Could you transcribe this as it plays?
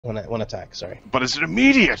One attack. Sorry. But is it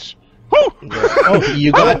immediate? Woo! Oh,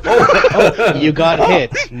 you got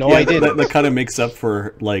hit. No, Yeah, I didn't. That kind of makes up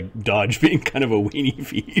for like dodge being kind of a weenie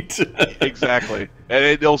feat. Exactly, and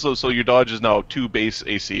it also so your dodge is now 2 base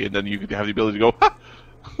AC, and then you have the ability to go. Ha!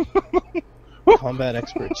 Combat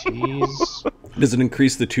expertise. Does it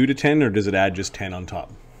increase the 2 to 10, or does it add just 10 on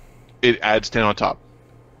top? It adds 10 on top.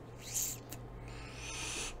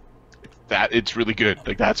 That it's really good.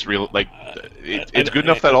 Like that's real. Like it's good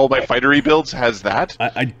enough that all my fightery builds has that.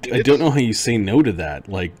 I don't know how you say no to that.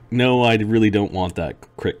 Like, no, I really don't want that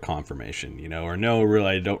crit confirmation, you know, or no, really,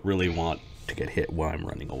 I don't really want to get hit while I'm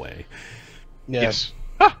running away. Yeah. Yes.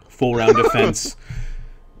 Full round defense,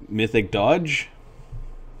 mythic dodge.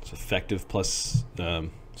 It's effective plus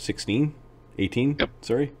 16, 18. Yep.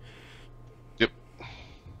 Sorry. Yep.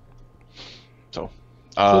 So.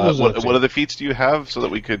 those are the What other feats do you have so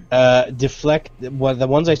that we could Deflect. Well, the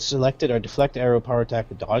ones I selected are deflect, arrow, power attack,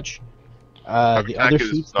 and dodge. The attack other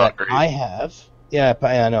is feats not that great. I have, yeah,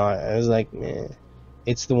 I know. I was like, meh.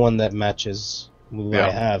 It's the one that matches what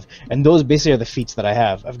I have, and those basically are the feats that I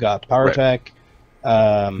have. I've got power Right. attack.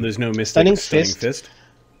 There's no mystic Stunning stunning Fist. fist.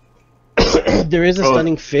 There is a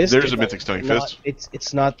stunning fist. there's a but mythic stunning not- fist.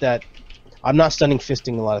 It's not that. I'm not stunning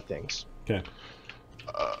fisting a lot of things. Okay.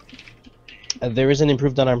 There is an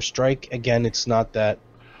improved unarmed strike. Again, it's not that.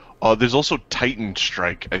 There's also Titan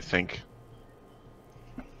Strike, I think.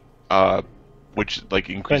 Which like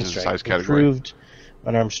increases the Strike. size category. Improved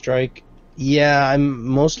unarmed strike. Yeah, I'm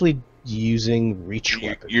mostly using reach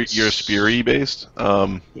weapons. You're Speary based.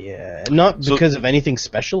 Yeah, not So- because of anything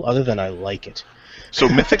special, other than I like it. So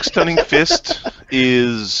Mythic Stunning Fist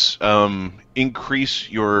is increase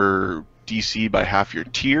your DC by half your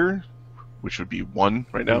tier, which would be 1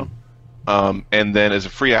 right now. And then as a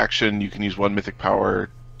free action, you can use 1 Mythic Power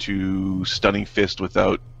to Stunning Fist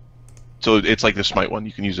without... So it's like the Smite one.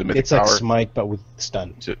 You can use a Mythic It's Power. like smite, but with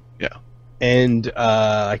stun. Yeah. And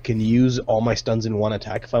I can use all my stuns in one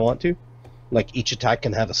attack if I want to. Like, each attack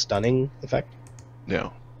can have a stunning effect. Yeah.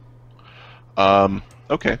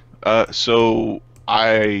 Okay. So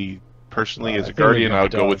I personally, as I a think we Guardian, got I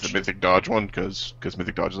would go with the dodge. Mythic Dodge one because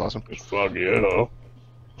Mythic Dodge is awesome. Fuck yeah.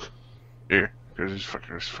 Here, it's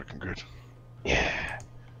fucking good. Yeah.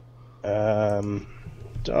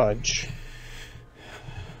 Dodge.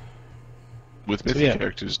 With So, Mythic yeah.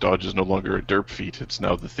 characters, Dodge is no longer a derp feat. It's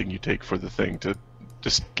now the thing you take for the thing to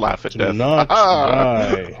just laugh at Do death. not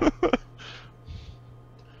die.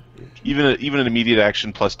 Even an immediate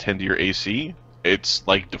action plus 10 to your AC, it's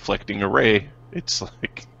like deflecting a ray. It's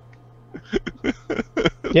like...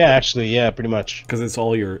 Yeah, actually, yeah, pretty much. Because it's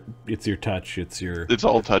your touch, It's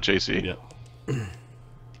all touch AC. Yeah.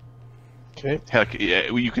 Okay. Heck,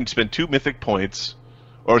 yeah, you can spend 2 mythic points,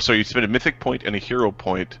 or sorry, you spend a mythic point and a hero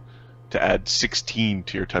point to add 16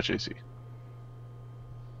 to your touch AC.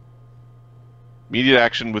 Immediate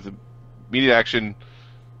action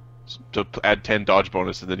to add 10 dodge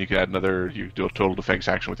bonus, and then you can add another. You do a total defense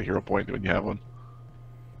action with a hero point when you have one.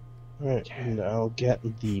 Alright, and I'll get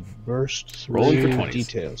the burst through Rolling for 20s.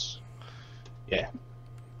 details. Yeah.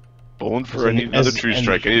 Bowling for So I need another as- true and-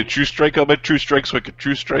 strike. I need a true strike on my true strike, so I can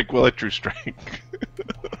true strike while I true strike.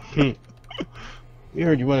 We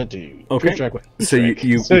heard you wanted to. Okay. Strike with- So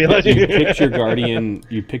you So you let- picked your guardian.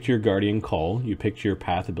 You picked your guardian call. You picked your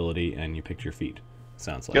path ability, and you picked your feat.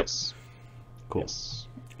 Sounds like. Yep. Yes. Cool. Yes.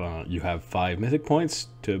 You have 5 mythic points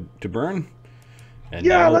to burn. And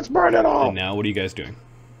Yeah, now, let's burn it all. And now, what are you guys doing?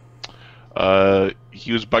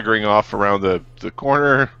 He was buggering off around the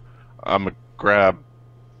corner. I'm gonna grab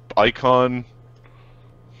Icon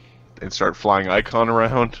and start flying Icon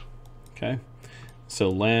around. Okay. So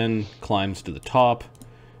Lan climbs to the top.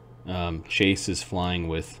 Chase is flying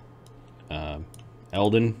with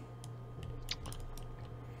Eldon.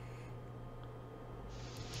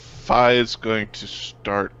 Fi is going to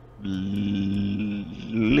start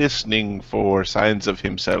listening for signs of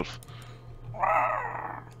himself.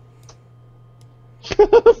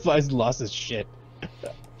 Fly's lost his shit.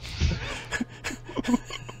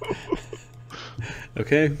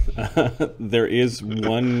 Okay. There is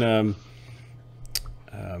one. Let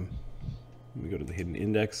me go to the hidden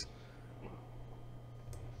index.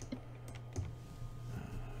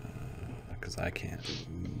 Because I can't.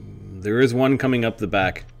 There is one coming up the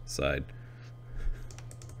back side.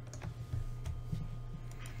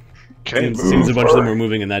 Okay, Seems a bunch of them are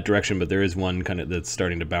moving in that direction, but there is one kind of that's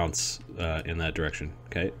starting to bounce in that direction.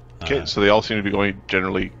 Okay. Okay, so they all seem to be going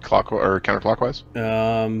generally clockwise or counterclockwise.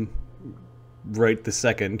 Right the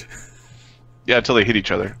second. Yeah, until they hit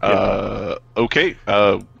each other. Okay,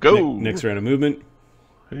 go. Next round of movement.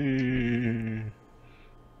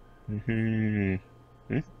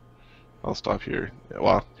 I'll stop here.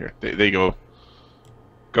 Well, here they go.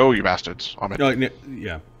 Go, you bastards! On it. No,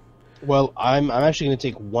 yeah. Well, I'm actually going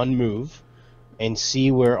to take one move and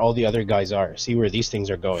see where all the other guys are. See where these things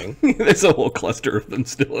are going. There's a whole cluster of them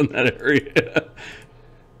still in that area.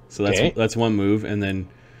 So that's one move, and then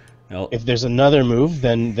if there's another move,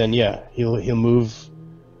 then yeah, he'll move.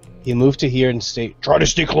 He'll move to here and try to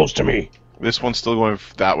stay close to me. This one's still going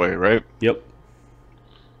that way, right? Yep.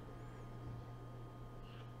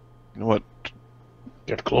 You know what?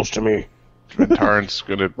 Get close to me. Tarrant's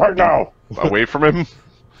gonna right now away from him.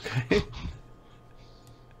 Okay.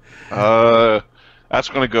 That's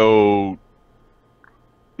gonna go.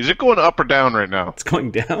 Is it going up or down right now? It's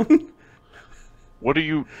going down. What are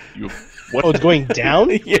you? What? Oh, it's going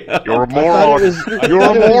down? Yeah. You're a moron. You're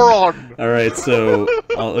a moron. All right, so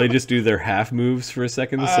let me just do their half moves for a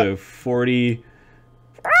second. So 40.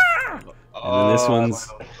 And then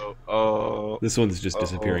this one's just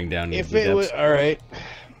disappearing down into the depths. All right.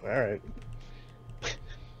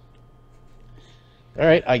 All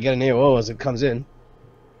right, I get an AOO as it comes in.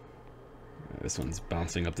 This one's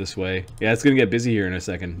bouncing up this way. Yeah, it's gonna get busy here in a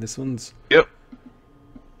second. This one's. Yep.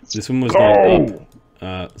 This one was going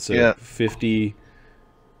up. So yeah. 50.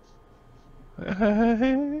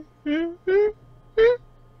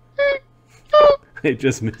 It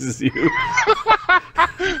just misses you.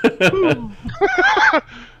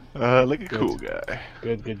 Like a cool guy.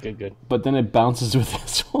 Good. But then it bounces with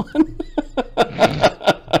this one.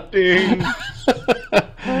 Ding.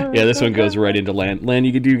 Yeah, this one goes right into land. Land,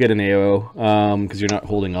 you do get an AO, because you're not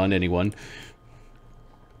holding on to anyone.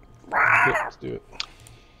 Yeah, let's do it.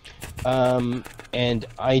 And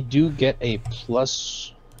I do get a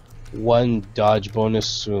 +1 dodge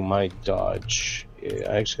bonus to my dodge. Yeah,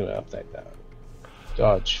 I'm actually gonna up that down.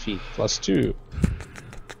 Dodge feet +2.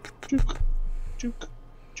 Juke.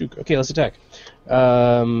 Okay, let's attack.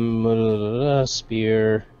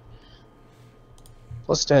 Spear.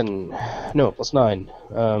 +10. No,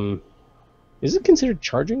 +9. Is it considered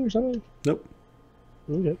charging or something? Nope.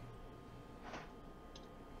 Okay.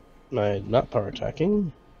 Not power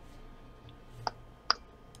attacking.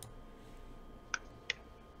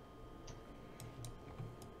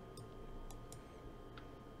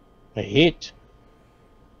 I hit.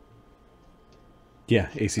 Yeah,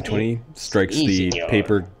 AC 20 strikes easy, the yo.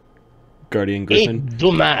 paper guardian griffin. 8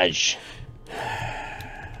 damage.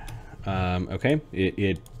 Okay,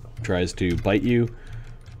 it tries to bite you.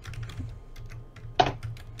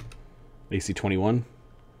 AC 21.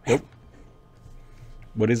 Nope.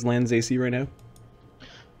 What is Land's AC right now?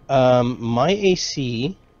 My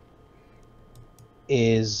AC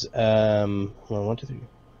is hold on, 1, 2, 3.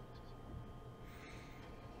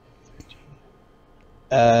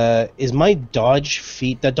 Is my dodge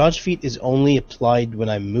feat? That dodge feat is only applied when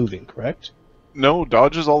I'm moving, correct? No,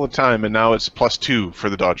 dodges all the time, and now it's +2 for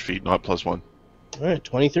the dodge feat, not +1. All right,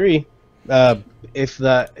 23. If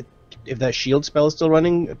that shield spell is still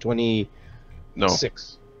running, 26. No. All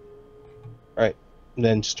right,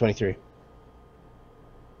 then just 23.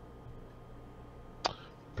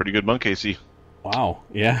 Pretty good monk AC. Wow,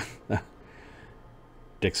 yeah.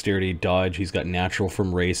 Dexterity, dodge. He's got natural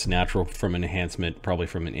from race, natural from enhancement, probably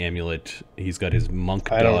from an amulet. He's got his monk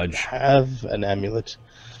I dodge. don't have an amulet.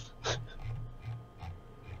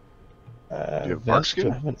 Do you have Vest, bark do skin?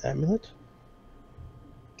 I have an amulet?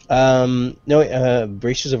 No,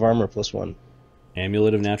 braces of armor +1.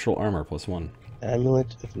 Amulet of natural armor +1.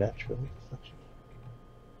 Amulet of natural reflection.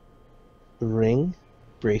 Ring,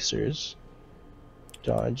 bracers,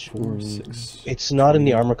 dodge. 4, 6. It's not in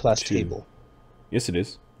the armor class 2. table. Yes, it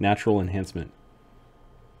is. Natural enhancement.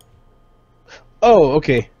 Oh,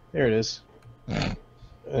 okay. There it is.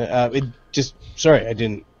 It just sorry, I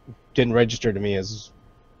didn't register to me as.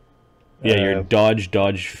 Yeah, your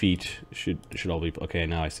dodge feet should all be okay.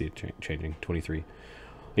 Now I see it changing. 23.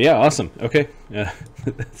 Yeah, awesome. Okay,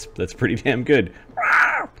 that's pretty damn good.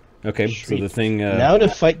 Okay, so the thing now to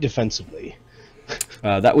fight defensively.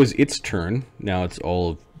 that was its turn. Now it's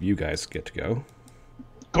all of you guys get to go.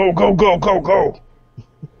 Go!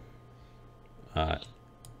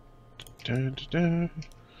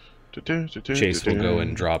 Chase will go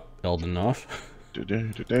and drop Eldon off. Okay.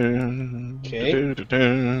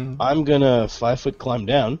 I'm gonna 5-foot climb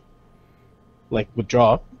down, like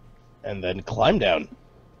withdraw, and then climb down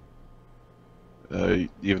You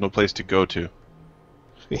have no place to go to.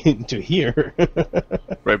 into here.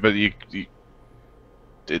 Right, but you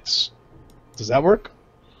it's Does that work?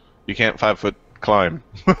 you can't 5-foot climb.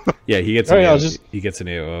 Yeah, he gets Alright, he gets an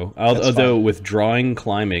AOO. That's Although fine. withdrawing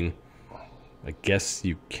climbing, I guess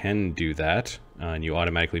you can do that, and you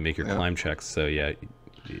automatically make your climb checks. So yeah.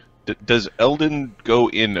 Does Eldon go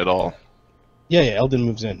in at all? Yeah, Eldon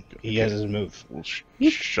moves in. He has his move. We'll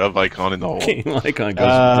shove Icon in the hole. Okay, Icon goes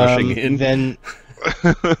rushing in. Then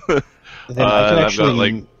I can I've actually got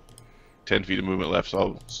like 10 feet of movement left, so I'll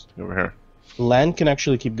go over here. land can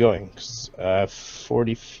actually keep going.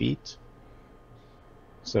 40 feet.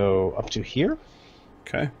 So up to here.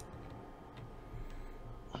 Okay.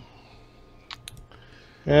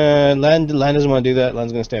 Land doesn't want to do that.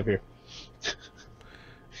 Land's gonna stay up here.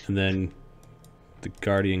 And then the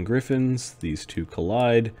Guardian Griffins, these two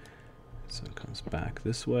collide. So it comes back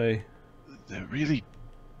this way. They're really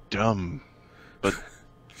dumb, but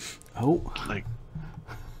Oh. like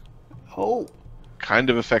Oh. kind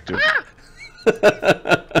of effective.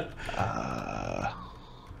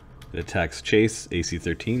 It attacks Chase, AC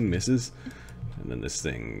 13, misses. And then this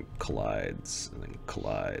thing collides, and then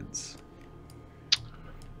collides.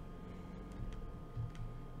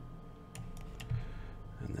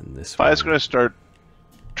 And then this one. Fi's going to start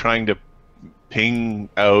trying to ping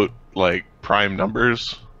out like prime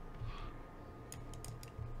numbers.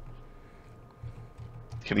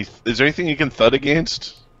 Can he? Is there anything he can thud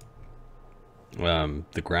against?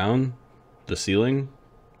 The ground, the ceiling,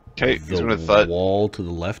 Okay, he's the going to thud. wall to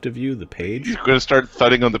the left of you, the page. He's going to start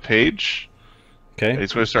thudding on the page. Okay.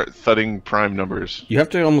 He's going to start thudding prime numbers. You have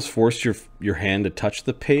to almost force your hand to touch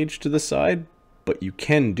the page to the side, but you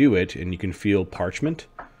can do it, and you can feel parchment,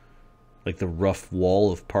 like the rough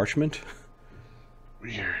wall of parchment.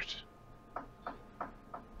 Weird.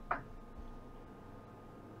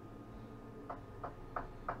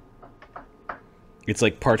 It's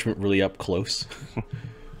like parchment really up close.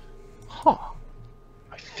 Huh.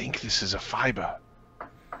 I think this is a fiber.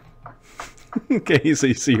 Okay, so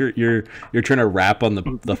you're trying to wrap on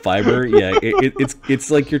the fiber. Yeah,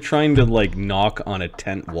 it's like you're trying to like knock on a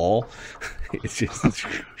tent wall. It's just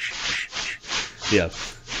yeah.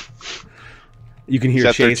 You can hear He's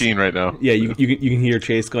at Chase 13 right now. Yeah, you can hear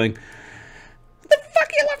Chase going, "The fuck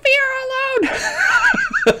you left me here alone!"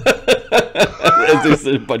 There's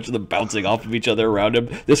a bunch of them bouncing off of each other around him.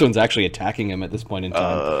 This one's actually attacking him at this point in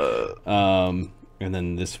time. And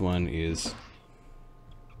then this one is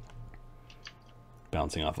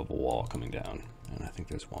bouncing off of a wall coming down. And I think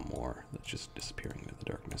there's one more that's just disappearing into the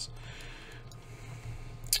darkness.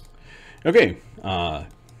 Okay. The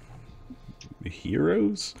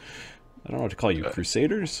heroes? I don't know what to call you.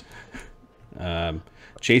 Crusaders?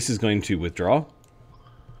 Chase is going to withdraw.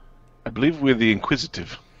 I believe we're the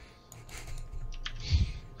Inquisitive.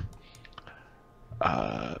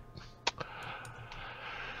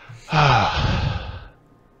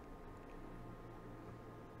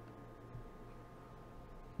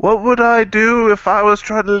 What would I do if I was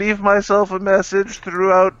trying to leave myself a message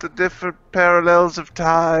throughout the different parallels of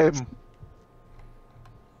time?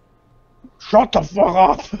 Shut the fuck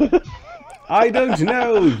up! I don't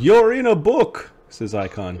know. You're in a book, says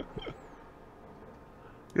Icon.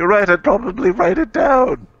 You're right, I'd probably write it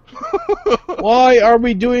down. Why are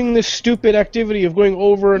we doing this stupid activity of going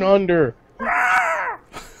over and under?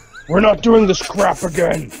 We're not doing this crap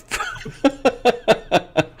again.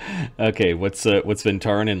 Okay, what's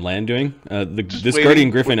Ventaran and Land doing? This waiting. Guardian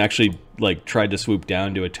Griffin actually like tried to swoop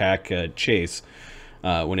down to attack Chase.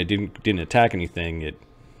 When it didn't attack anything, it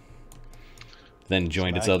then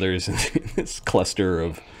joined its others in this cluster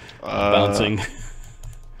of bouncing.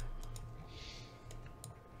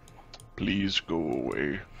 Please go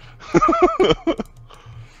away.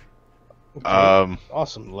 Okay.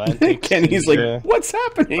 Awesome. Land takes Kenny's like, what's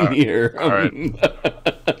happening here? All right.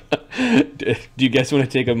 Do you guys want to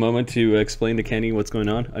take a moment to explain to Kenny what's going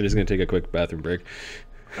on? I'm just going to take a quick bathroom break.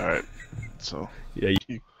 All right. So. Yeah.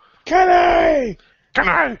 Kenny!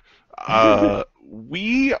 Can I?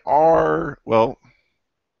 We are well.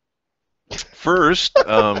 First,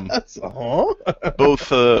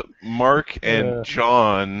 both Mark and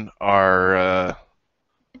John are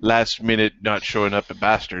last minute not showing up at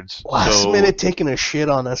Bastards. Last minute taking a shit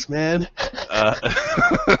on us, man.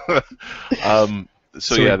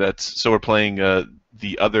 So we're playing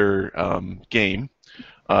the other game,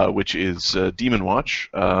 which is Demonwatch.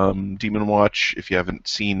 Demonwatch, if you haven't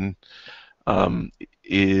seen,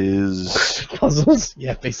 is puzzles.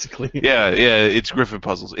 Yeah, basically. Yeah, it's Griffin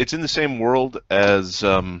puzzles. It's in the same world as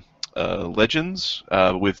Legends,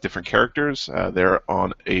 with different characters. They're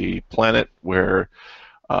on a planet where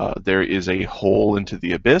there is a hole into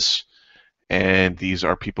the abyss, and these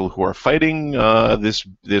are people who are fighting.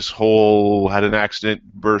 This hole had an accident,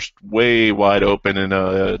 burst way wide open, and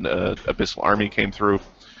an abyssal army came through,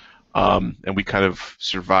 and we kind of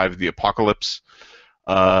survived the apocalypse.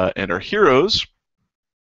 And our heroes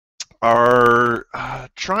are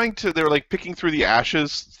they're like picking through the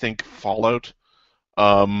ashes, think Fallout,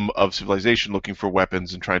 of civilization looking for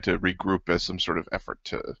weapons and trying to regroup as some sort of effort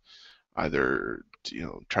to either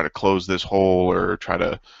try to close this hole or try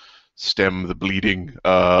to stem the bleeding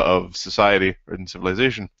of society and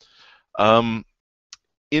civilization.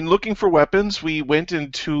 In looking for weapons, we went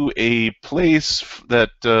into a place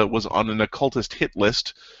that was on an occultist hit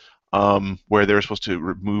list where they were supposed to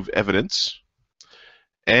remove evidence.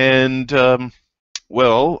 And,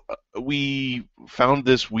 well, we found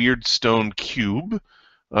this weird stone cube.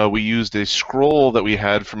 We used a scroll that we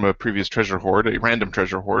had from a previous treasure hoard, a random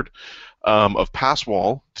treasure hoard, of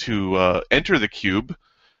Passwall to enter the cube.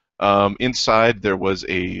 Inside there was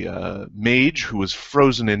a mage who was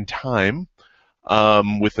frozen in time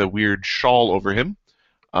with a weird shawl over him.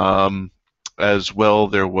 As well,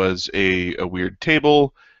 there was a weird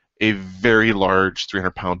table, a very large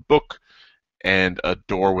 300-pound book, and a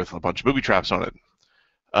door with a bunch of booby traps on it.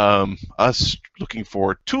 Us looking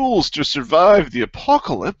for tools to survive the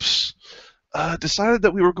apocalypse, decided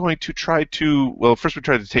that we were going to try to, well, first we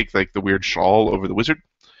tried to take like the weird shawl over the wizard,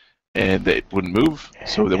 and it wouldn't move,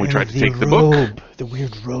 so then we tried to take the book. The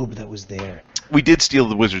weird robe that was there. We did steal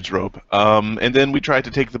the wizard's robe, and then we tried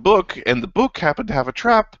to take the book, and the book happened to have a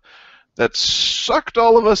trap that sucked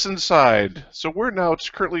all of us inside. So we're now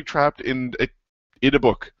currently trapped in a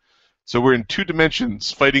book. So we're in 2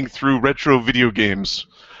 dimensions, fighting through retro video games.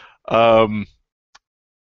 And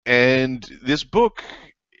this book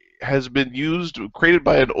has been created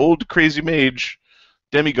by an old crazy mage,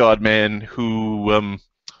 demigod man, who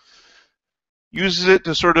uses it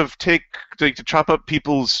to sort of to chop up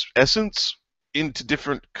people's essence into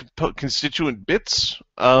different constituent bits.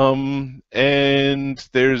 And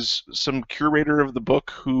there's some curator of the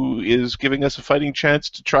book who is giving us a fighting chance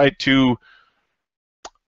to try to,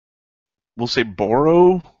 we'll say,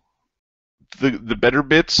 borrow the better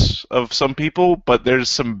bits of some people, but there's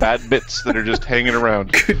some bad bits that are just hanging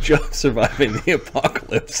around. Good job surviving the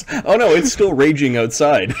apocalypse. Oh no, it's still raging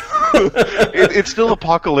outside. It's still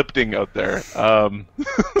apocalypting out there.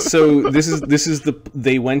 So this is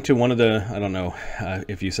they went to one of the, I don't know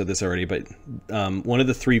if you said this already, but one of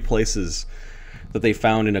the 3 places that they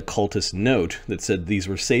found an occultist note that said these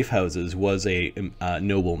were safe houses was a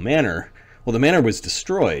noble manor. Well, the manor was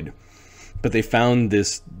destroyed, but they found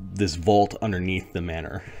this vault underneath the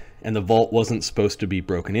manor, and the vault wasn't supposed to be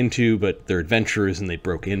broken into, but they're adventurers and they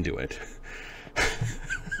broke into it.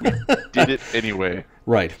 Did it anyway.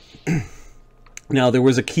 Right. Now, there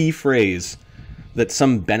was a key phrase that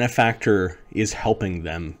some benefactor is helping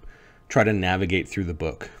them try to navigate through the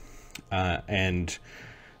book. And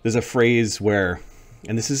there's a phrase where,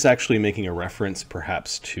 and this is actually making a reference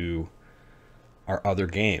perhaps to our other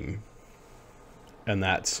game, and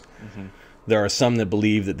that's, there are some that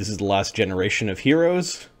believe that this is the last generation of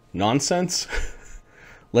heroes. Nonsense.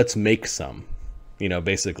 Let's make some.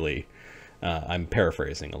 Basically, I'm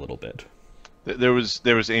paraphrasing a little bit. There was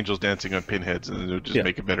angels dancing on pinheads, and they would just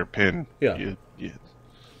make a better pin. Yeah.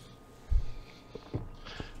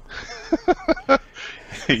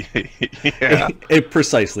 Yeah.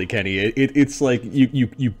 Precisely, Kenny. It's like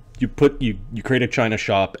you create a China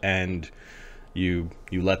shop and you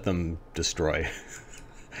let them destroy.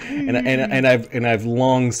 and I've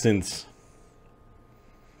long since,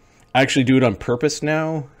 I actually do it on purpose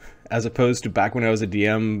now, as opposed to back when I was a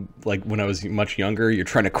DM, like when I was much younger. You're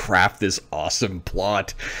trying to craft this awesome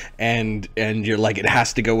plot, and you're like, it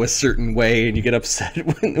has to go a certain way, and you get upset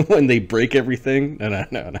when they break everything.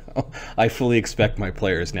 No. I fully expect my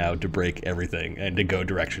players now to break everything and to go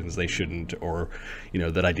directions they shouldn't, or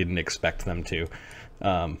that I didn't expect them to.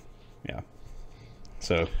 Yeah.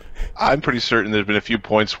 So I'm pretty certain there's been a few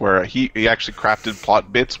points where he actually crafted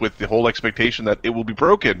plot bits with the whole expectation that it will be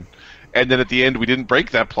broken. And then at the end, we didn't break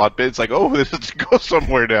that plot bit. It's like, oh, this has to go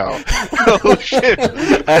somewhere now. Oh, shit.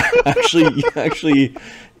 Actually,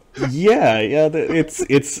 yeah.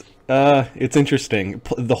 It's interesting.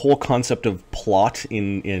 The whole concept of plot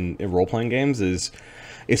in role-playing games is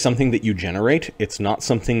something that you generate. It's not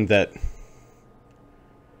something that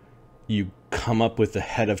you come up with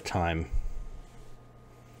ahead of time.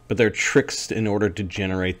 But they're tricks in order to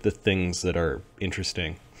generate the things that are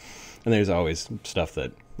interesting. And there's always stuff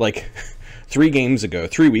that, like, 3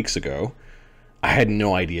 weeks ago, I had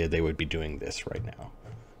no idea they would be doing this right now.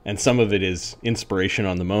 And some of it is inspiration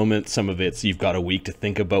on the moment. Some of it's you've got a week to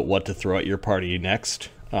think about what to throw at your party next.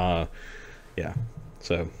 Yeah.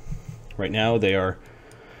 So right now they are,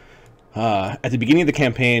 at the beginning of the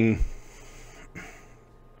campaign,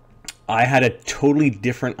 I had a totally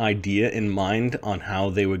different idea in mind on how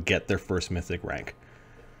they would get their first mythic rank.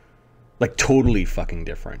 Like, totally fucking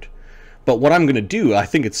different. But what I'm going to do, I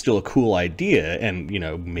think it's still a cool idea, and,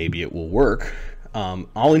 maybe it will work.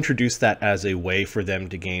 I'll introduce that as a way for them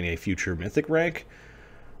to gain a future mythic rank,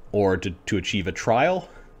 or to achieve a trial,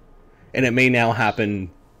 and it may now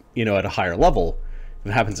happen, at a higher level. If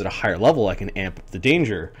it happens at a higher level, I can amp up the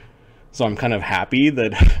danger. So I'm kind of happy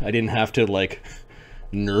that I didn't have to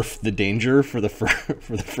nerf the danger for the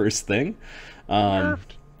first thing.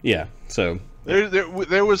 Yeah, so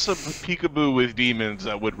there was some peekaboo with demons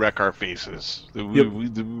that would wreck our faces. We've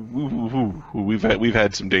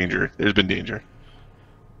had some danger. There's been danger.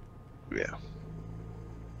 Yeah.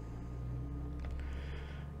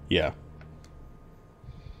 Yeah.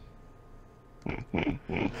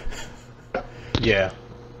 Yeah.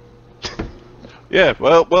 Yeah,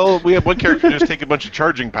 well, we have one character just take a bunch of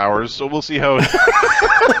charging powers, so we'll see how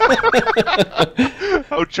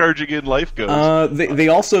how charging in life goes.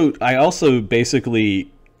 I also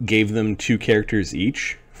basically gave them 2 characters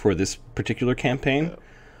each for this particular campaign. Yeah.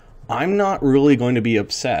 I'm not really going to be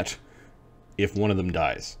upset if one of them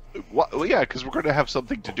dies. Well, yeah, because we're going to have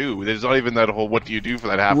something to do. There's not even that whole what do you do for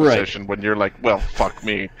that half a session when you're like, well, fuck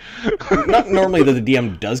me. Not normally that the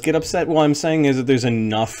DM does get upset. What I'm saying is that there's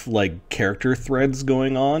enough character threads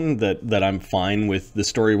going on that I'm fine with. The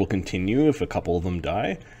story will continue if a couple of them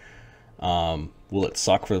die. Will it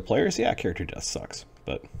suck for the players? Yeah, character death sucks.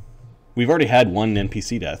 But we've already had one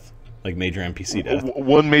NPC death, major NPC death.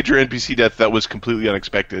 One major NPC death that was completely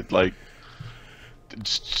unexpected,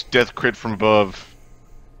 death crit from above.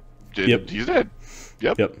 Yep. He's dead.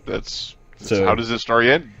 Yep. That's so how does this story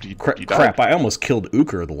end? He died. Crap, I almost killed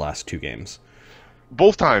Uker the last 2 games.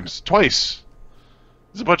 Both times. Twice.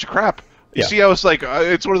 It's a bunch of crap. You see, I was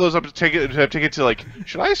it's one of those I take it to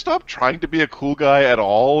should I stop trying to be a cool guy at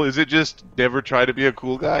all? Is it just never try to be a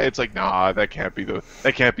cool guy? It's nah, that can't be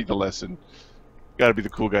the lesson. Gotta be the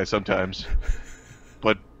cool guy sometimes.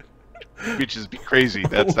 But bitches be crazy.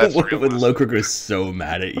 That's when Lokrik was so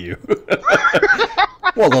mad at you.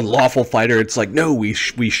 Well, the lawful fighter, it's no, we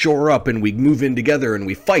shore up and we move in together and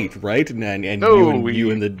we fight, right? And no,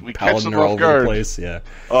 you and the paladin are all over the place. Yeah.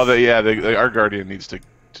 Oh, our guardian needs to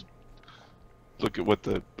look at what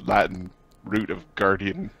the Latin root of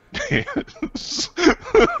guardian is.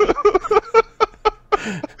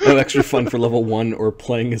 No extra fun for level 1 or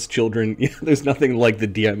playing as children. Yeah, there's nothing like the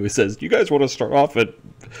DM who says, "You guys want to start off at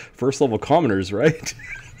first level commoners, right?"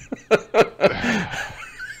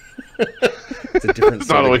 It's a different.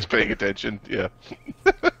 Not always paying attention. Yeah.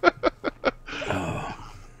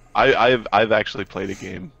 I've actually played a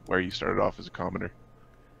game where you started off as a commoner,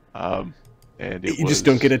 and you just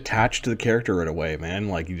don't get attached to the character right away, man.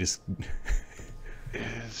 You just.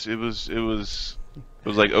 It was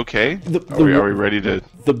okay. Are we ready to?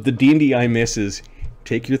 The D&D I miss is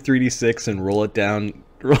take your 3d6 and roll it down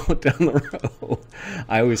the row.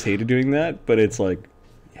 I always hated doing that, but it's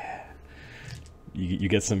you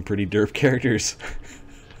get some pretty derp characters.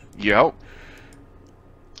 Yep.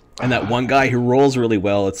 And that one guy who rolls really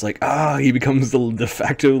well, it's he becomes the de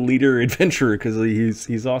facto leader adventurer because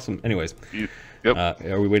he's awesome. Anyways, yep.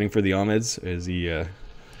 Are we waiting for the Ahmeds? Is he?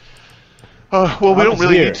 Well, we don't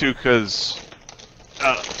really need to because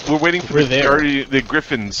we're waiting for the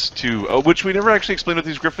Griffins to, which we never actually explained what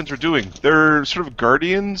these Griffins are doing. They're sort of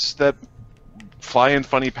guardians that fly in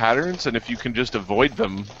funny patterns, and if you can just avoid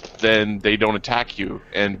them, then they don't attack you.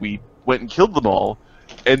 And we went and killed them all,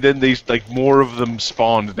 and then they more of them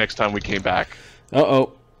spawned next time we came back.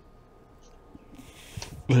 Uh-oh.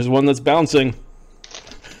 There's one that's bouncing.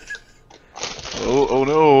 Oh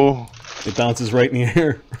no. It bounces right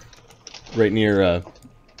near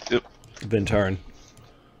Ventarn.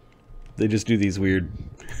 They just do these weird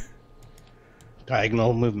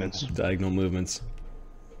diagonal movements.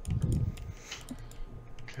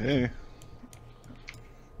 Okay.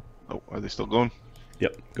 Oh, are they still going?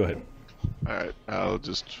 Yep, go ahead. Alright, I'll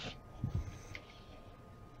just...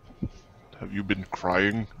 Have you been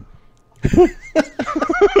crying?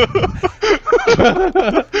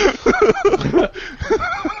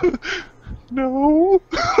 No.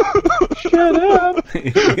 Shut up.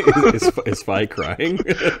 Is Fi crying?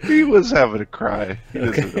 He was having a cry. He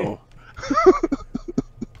doesn't know.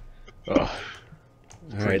 Oh.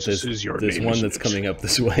 Alright, there's one that's coming up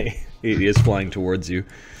this way. He is flying towards you.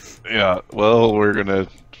 Yeah, well, we're gonna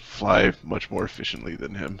fly much more efficiently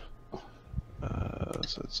than him.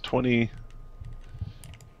 So it's 20.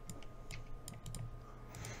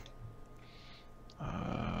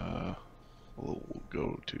 We'll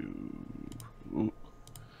go to... Ooh.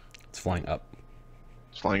 It's flying up.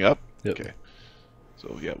 It's flying up? Yep. Okay.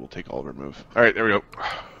 So, yeah, we'll take all of our move. Alright, there we go.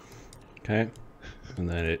 Okay. And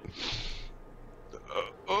then it...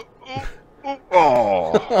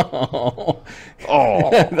 Oh! Oh!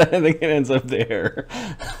 I think it ends up there.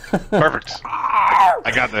 Perfect.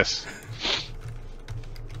 I got this.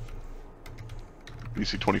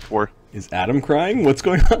 DC 24. Is Adam crying? What's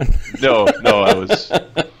going on? No, I was.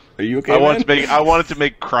 Are you okay? I wanted to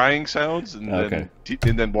make crying sounds, and okay.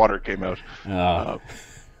 then water came out.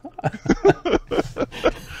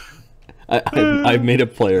 I've made a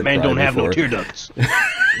player. Man, cry don't have before. no tear ducts.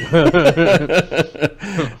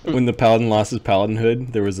 When the paladin lost his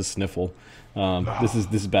paladinhood, there was a sniffle. This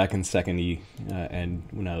is back in 2nd E, and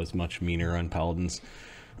when I was much meaner on paladins.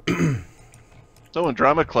 So in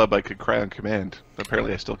Drama Club, I could cry on command.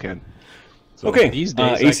 Apparently, I still can. So Okay, these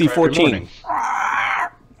days, AC 14.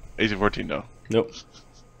 AC 14, no. Nope.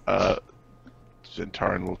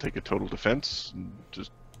 Zentaran will take a total defense and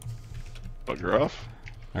just bugger off.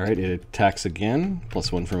 All right, it attacks again.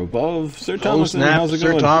 +1 from above. Sir Oh Thomason, snap! how's it Sir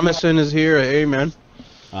going? Thomason is here. Hey man.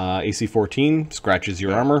 AC 14 scratches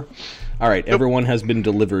your armor. All right, everyone has been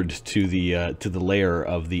delivered to the lair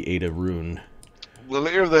of the Eta rune. The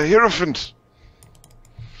lair of the Hierophant.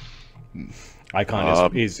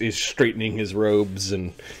 Icon is straightening his robes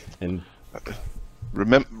and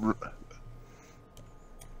remember.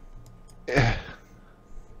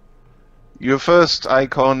 Your first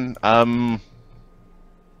Icon.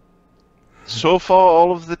 So far,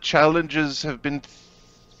 all of the challenges have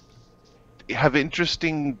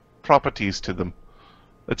interesting properties to them.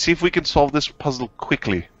 Let's see if we can solve this puzzle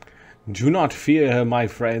quickly. do not fear, my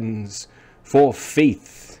friends, for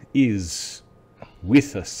faith is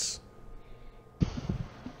with us.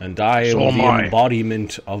 And I am the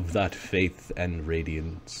embodiment of that faith and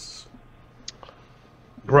radiance.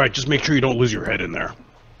 Right, just make sure you don't lose your head in there.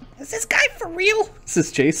 Is this guy for real? This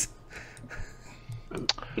is Chase.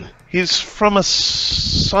 He's from a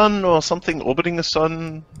sun or something, orbiting a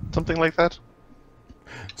sun, something like that.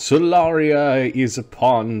 Solaria is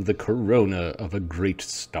upon the corona of a great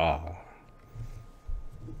star.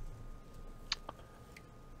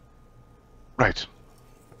 Right.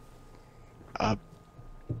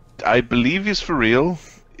 I believe he's for real.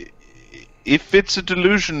 If it's a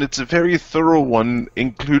delusion, it's a very thorough one,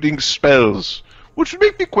 including spells, which would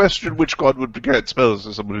make me question which god would grant spells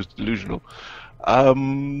to someone who's delusional.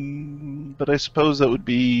 But I suppose that would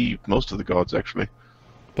be most of the gods, actually.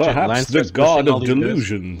 Perhaps the god of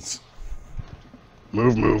delusions.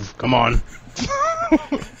 Move, come on.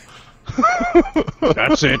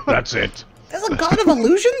 That's it. There's a god of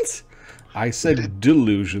illusions? I said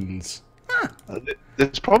delusions.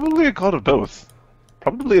 There's probably a god of both.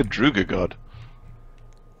 Probably a Druga god.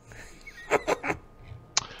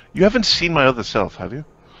 You haven't seen my other self, have you?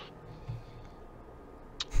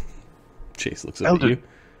 Chase looks up Eldon, at you.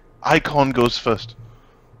 Icon goes first.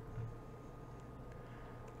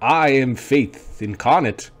 I am faith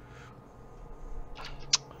incarnate.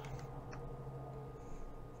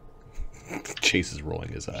 Chase is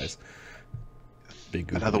rolling his eyes.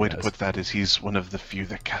 Big Another way to put that is he's one of the few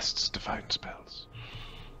that casts divine spells.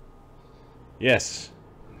 Yes,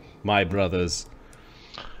 my brothers.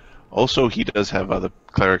 Also, he does have other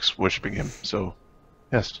clerics worshipping him, so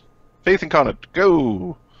yes. Faith incarnate,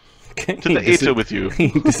 go! To the Eta with you. He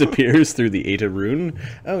disappears through the Eta rune.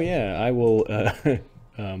 Oh yeah, I will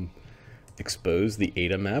expose the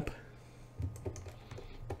Eta map.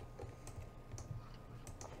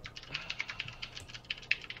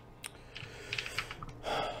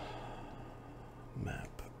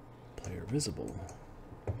 Map. Player visible.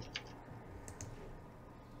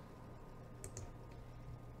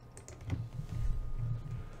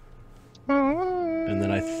 And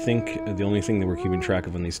then I think the only thing that we're keeping track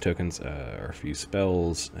of on these tokens are a few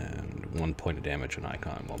spells and 1 point of damage on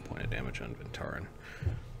Icon, 1 point of damage on Ventaran.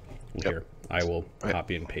 Here, I will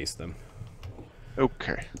copy and paste them.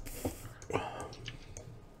 Okay.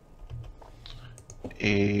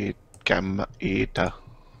 Gamma Eta.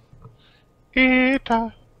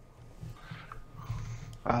 Eta.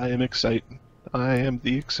 I am excited. I am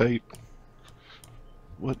the excite.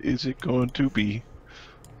 What is it going to be?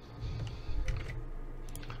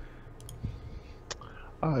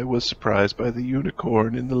 I was surprised by the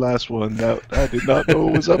unicorn in the last one. That I did not know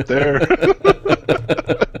was up there.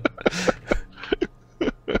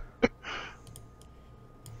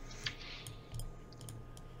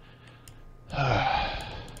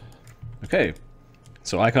 Okay,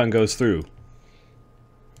 so Icon goes through.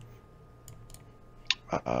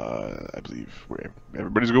 I believe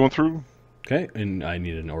everybody's going through. Okay, and I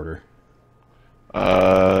need an order.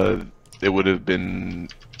 It would have been.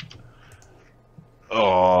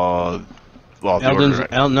 Oh, well,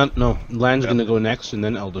 Eldon's no. Lan's gonna go next, and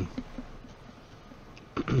then Eldon.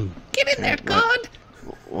 Get in there, God!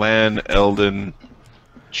 Lan, Eldon,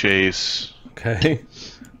 Chase. Okay.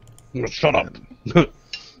 Shut up.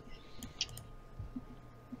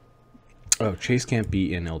 Oh, Chase can't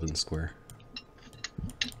be in Eldon Square.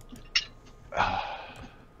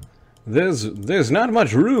 There's not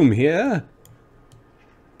much room here.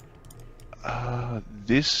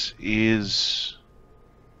 This is...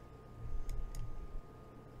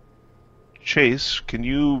 Chase, can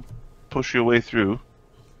you push your way through?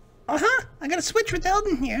 Uh-huh. I got a switch with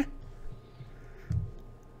Eldon here.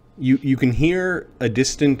 You can hear a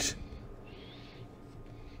distant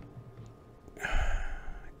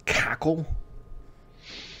cackle,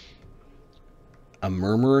 a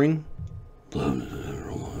murmuring. Oh,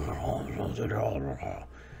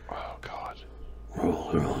 God.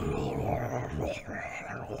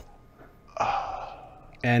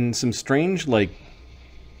 And some strange, like,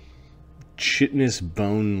 chitinous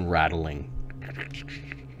bone rattling.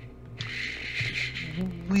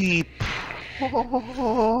 We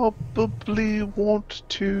probably want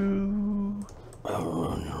to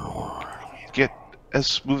get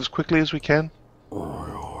move as quickly as we can.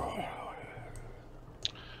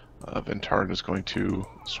 Ventarn is going to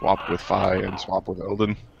swap with Phi and swap with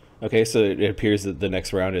Eldon. Okay, so it appears that the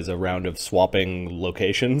next round is a round of swapping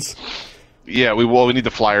locations. Yeah, we need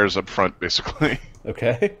the flyers up front, basically.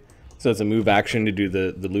 Okay, so it's a move action to do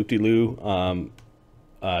the loop-de-loo.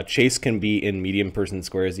 Chase can be in medium person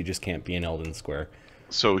squares, he just can't be in Eldon Square.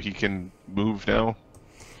 So he can move now?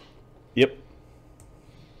 Yep.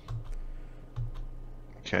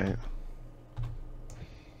 Okay.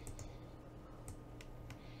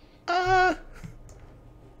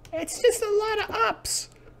 It's just a lot of ups.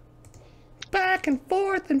 Back and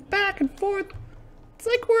forth and back and forth. It's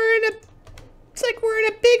like we're in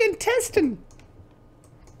a big intestine.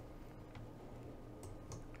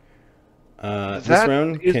 This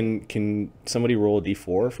round, can somebody roll a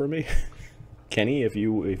d4 for me? Kenny, if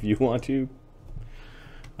you want to.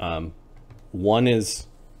 1 is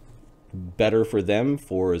better for them,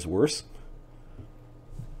 4 is worse.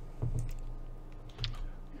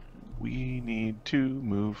 We need to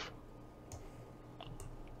move.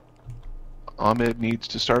 Ahmed needs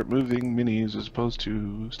to start moving minis as opposed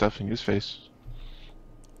to stuffing his face.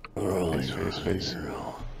 Face.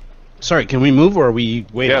 Sorry, can we move or are we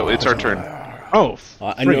waiting? Yeah, it's our turn. Oh,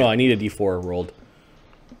 I know. I need a d4 rolled.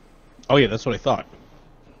 Oh yeah, that's what I thought.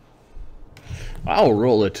 I'll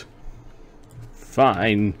roll it.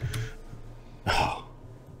 Fine. Oh.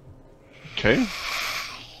 Okay.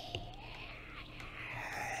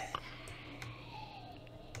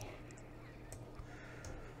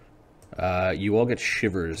 You all get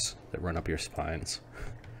shivers that run up your spines.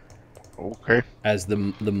 Okay. As the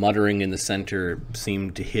muttering in the center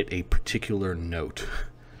seemed to hit a particular note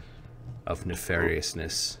of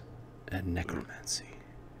nefariousness and necromancy.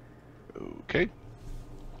 Okay.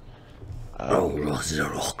 Alright,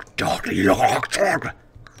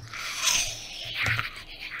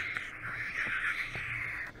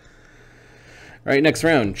 next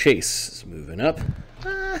round. Chase is moving up.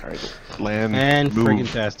 Alright, land, And move.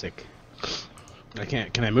 friggin-tastic.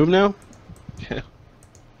 Can I move now? Yeah.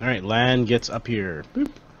 Alright, Lan gets up here.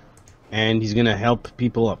 Boop. And he's gonna help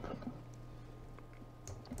people up.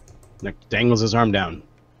 Like, dangles his arm down.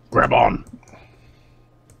 Grab on!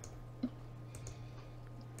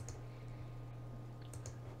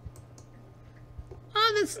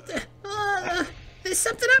 Oh, there's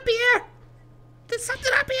something up here. There's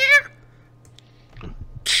something up here.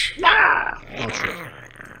 Ah! Oh, shit.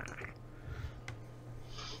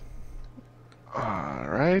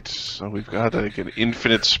 Alright, so we've got like an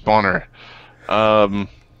infinite spawner.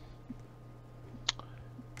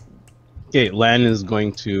 Okay, Lan is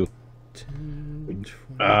going to...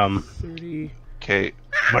 30. Okay.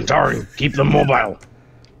 Matari, keep them mobile!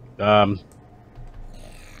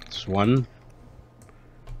 This one.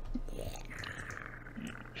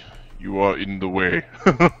 You are in the way.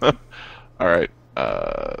 Alright,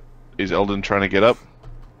 is Eldon trying to get up?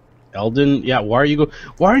 Eldon, yeah, why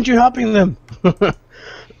aren't you helping them?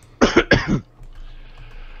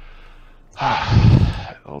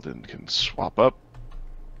 Eldon can swap up.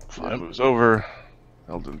 Fly moves over.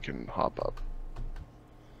 Eldon can hop up.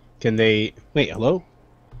 Can they... Wait, hello?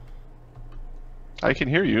 I can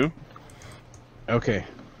hear you. Okay.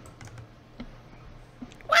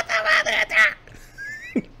 What the weather?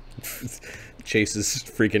 Chase is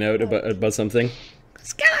freaking out about something.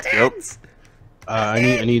 Skeletons!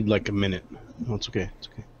 I need like a minute. No, it's okay. It's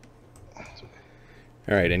okay. It's okay.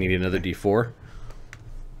 Alright, I need another d4.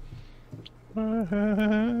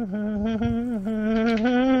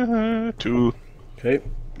 2. Okay,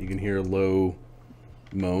 you can hear low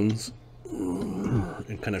moans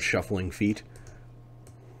and kind of shuffling feet.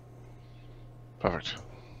 Perfect.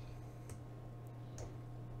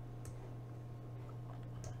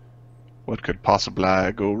 What could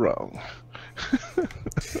possibly go wrong?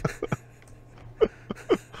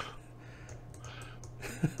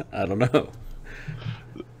 I don't know.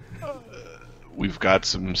 We've got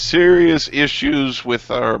some serious issues with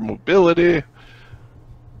our mobility,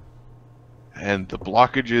 and the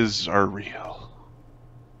blockages are real.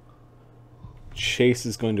 Chase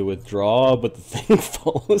is going to withdraw, but the thing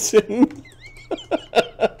follows him.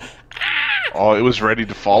 Oh, it was ready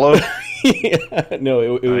to follow? Yeah,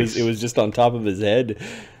 no, it Nice. was just on top of his head.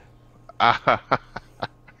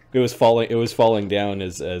 It was falling down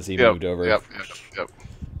as he moved over. Yep.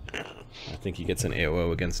 I think he gets an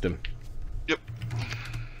AOO against him. Yep.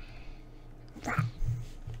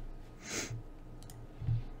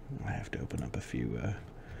 I have to open up a few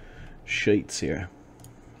sheets here.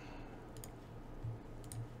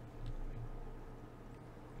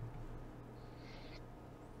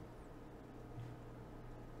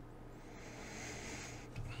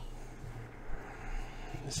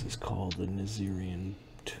 This is called the Nazirian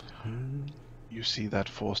Tomb. You see that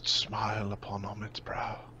forced smile upon Ahmed's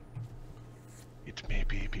brow? It may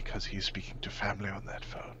be because he's speaking to family on that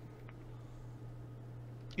phone.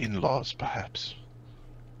 In-laws, perhaps.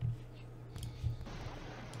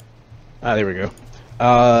 Ah, there we go.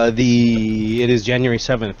 It is January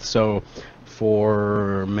 7th, so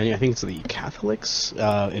for many, I think it's the Catholics,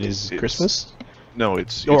 it is Christmas. No,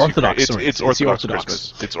 it's Orthodox. It's, Sorry. it's the Orthodox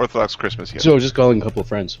Christmas. It's Orthodox Christmas. Yes. So just calling a couple of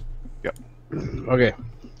friends. Yep. Okay.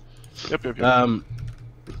 Yep.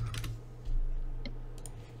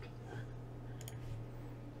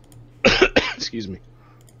 Excuse me.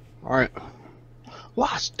 All right.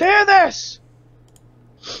 Let's do this.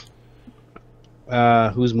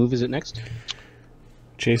 Whose move is it next?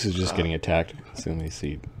 Chase is just getting attacked. So let me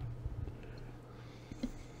see.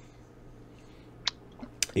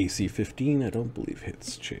 AC 15, I don't believe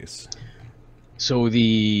hits Chase. So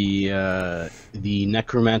the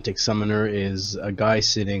necromantic summoner is a guy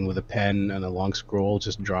sitting with a pen and a long scroll,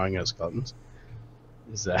 just drawing out skeletons.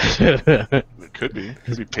 Is that? It could be.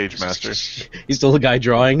 Could be Page Master. He's still a guy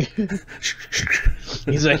drawing.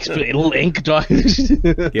 He's like little ink drawing.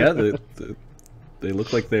 Yeah, they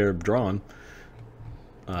look like they're drawn.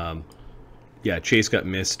 Yeah, Chase got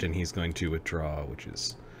missed, and he's going to withdraw, which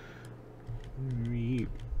is.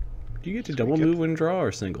 Do you get to double move when draw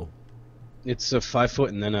or single? It's a 5 foot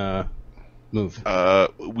and then a move.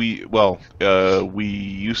 We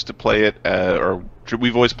used to play it, or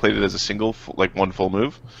we've always played it as a single, like one full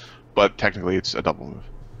move, but technically it's a double move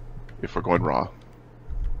if we're going raw.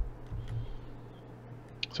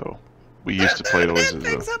 So we used to play it always as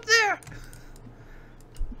a. Up there.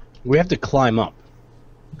 We have to climb up,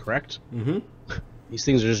 correct? Mm-hmm. These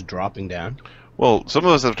things are just dropping down. Well, some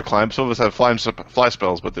of us have to climb, some of us have fly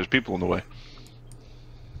spells, but there's people in the way.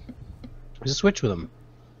 Just switch with them.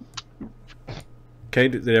 Okay,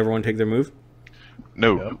 did everyone take their move?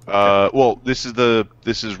 No. Yep. Well, this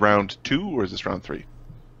is round 2, or is this round 3?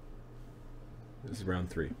 This is round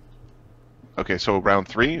 3. Okay, so round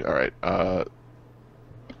 3. All right.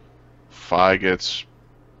 Fi gets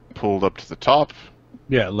pulled up to the top.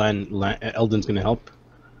 Yeah, Eldon's gonna help.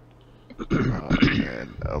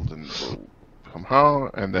 And Eldon will come home,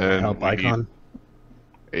 and then Help we Icon.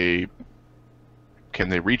 need Can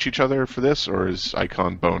they reach each other for this, or is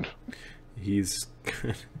Icon boned? He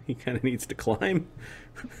kind of needs to climb.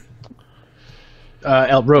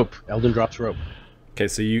 Rope. Eldon drops rope. Okay,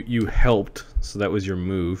 so you helped, so that was your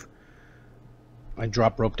move. I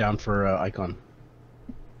drop rope down for Icon.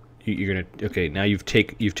 You're gonna now you've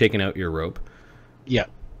taken out your rope. Yeah.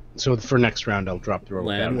 So for next round, I'll drop the rope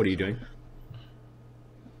Lan, down. what are you doing?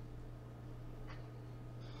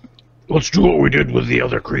 Let's do what we did with the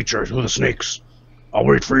other creatures, with the snakes. I'll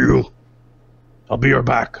wait for you. I'll be your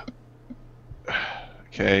back.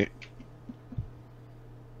 Okay.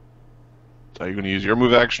 Are you going to use your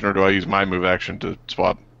move action, or do I use my move action to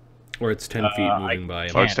swap? Or it's 10 feet moving by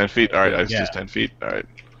him. Oh, it's 10 feet? Alright, it's Yeah. just 10 feet. Alright.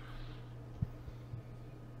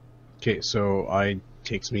 Okay, so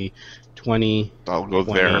takes me 20. I'll go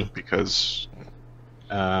 20. there because.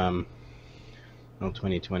 20,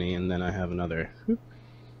 and then I have another.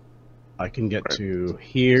 I can get to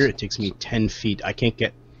here. It takes me 10 feet. I can't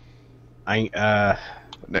get.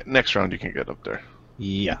 Next round you can get up there.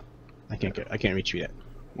 Yeah, I can't reach you yet.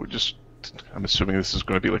 We're just. I'm assuming this is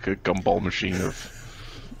going to be like a gumball machine of.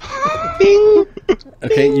 Bing.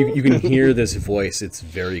 Okay, you can hear this voice. It's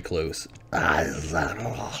very close. This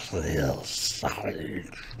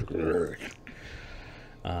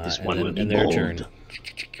one will be and their bold. turn.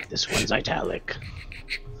 This one's italic.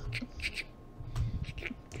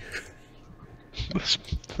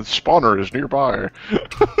 The spawner is nearby.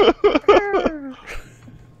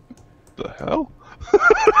 The hell?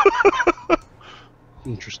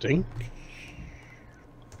 Interesting.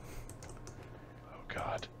 Oh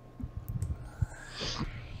god.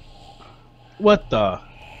 What the?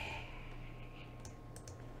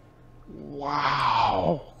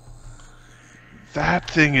 Wow. That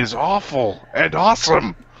thing is awful and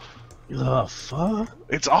awesome. The fuck?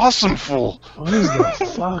 It's awesomeful. What is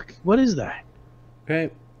the fuck? What is that?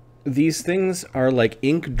 Okay. These things are like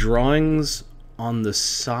ink drawings on the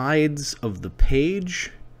sides of the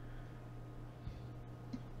page.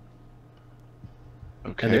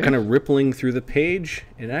 Okay. And they're kind of rippling through the page.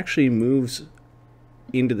 It actually moves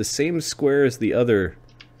into the same square as the other.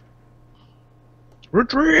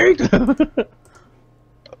 Retreat!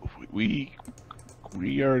 We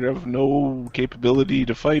are of no capability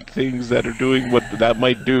to fight things that are doing what that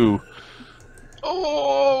might do.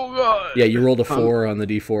 Oh god! Yeah, you rolled a 4 on the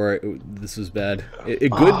D4. This is bad. Good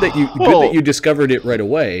that you discovered it right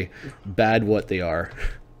away. Bad what they are.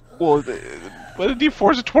 Well, but a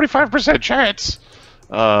D4 is a 25% chance.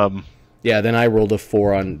 Yeah, then I rolled a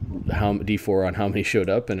 4 on D4 on how many showed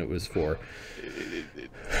up, and it was 4.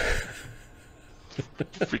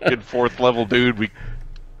 Freaking 4th level dude, we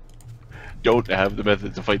don't have the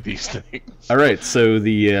method to fight these things. All right, so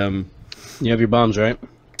the You have your bombs, right?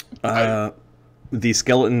 the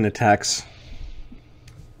skeleton attacks.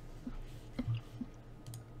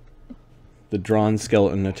 The drawn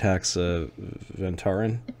skeleton attacks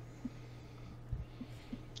Ventarin.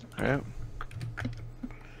 Yeah.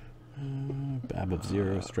 Bab of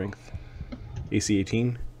 0 strength. AC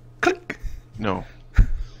 18. Click. No.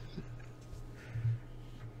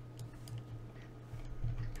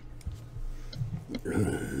 You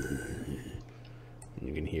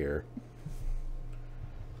can hear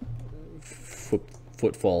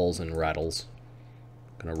footfalls and rattles,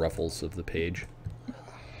 kind of ruffles of the page.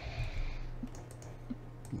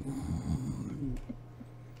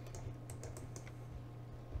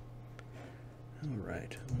 All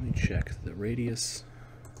right, let me check the radius.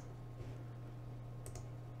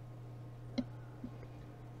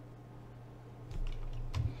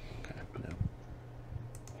 Okay, no.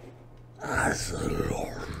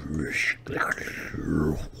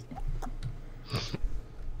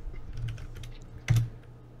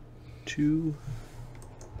 2.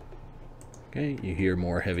 Okay, you hear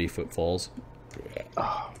more heavy footfalls. The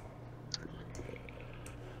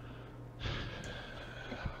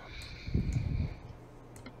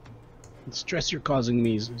stress you're causing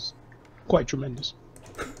me is quite tremendous.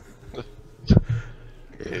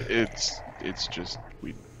 It's just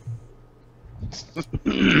we.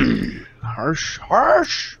 Harsh,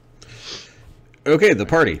 harsh. Okay, the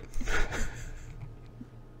party.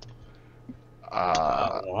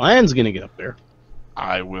 Lion's gonna get up there.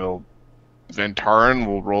 I will. Ventarin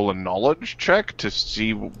will roll a knowledge check to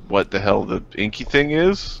see what the hell the inky thing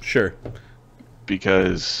is, Sure.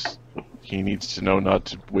 because he needs to know not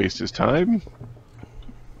to waste his time.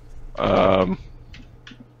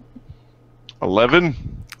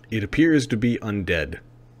 11. It appears to be undead.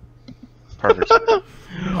 Perfect.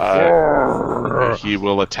 He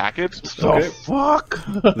will attack it. The fuck?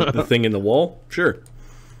 The thing in the wall? Sure.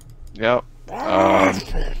 Yep.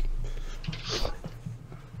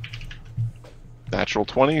 Natural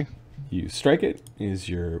 20. You strike it. Is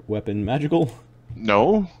your weapon magical?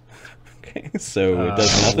 No. Okay, so it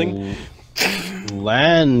does nothing.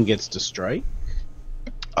 Lan gets to strike.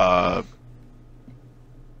 Then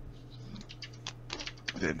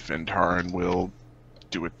Ventarin will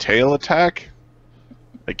do a tail attack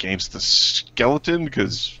against the skeleton,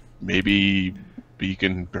 because maybe he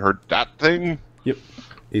can hurt that thing. Yep.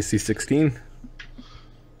 AC 16.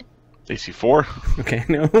 AC 4. Okay,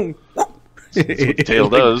 no. That's what the tail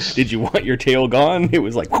does. Did you want your tail gone? It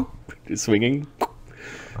was like swinging.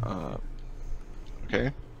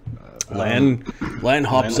 Okay. Lan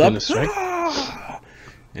hops Lan's up. gonna strike.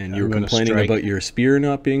 And you're I'm gonna complaining strike. about your spear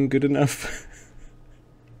not being good enough.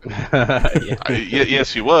 Yeah.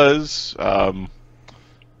 Yes, he was. I'm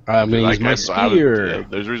gonna use my spear.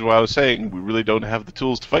 There's a reason why I was saying we really don't have the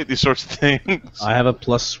tools to fight these sorts of things. I have a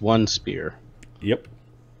 +1 spear. Yep.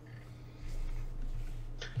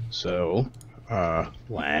 So,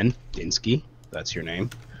 Lan, Dinsky, that's your name.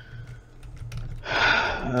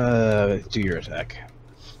 Do your attack.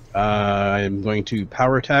 I'm going to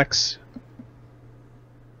power attacks.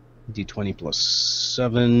 D20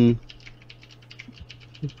 +7.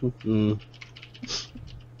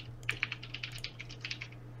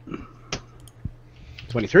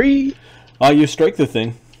 23. You strike the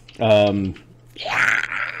thing.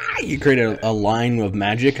 You create a line of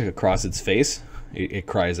magic across its face. It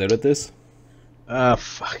cries out at this.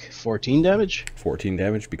 Fuck. 14 damage? 14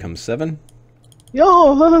 damage becomes 7.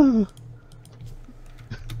 Yo!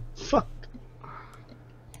 Fuck.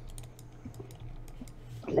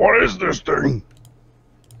 What is this thing?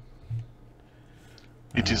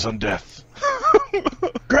 It is undeath.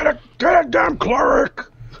 Get a damn cleric!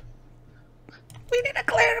 We need a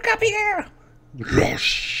cleric up here.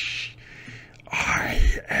 Yes, I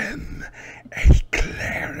am a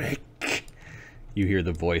cleric. You hear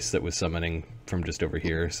the voice that was summoning from just over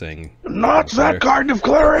here saying, Not that kind of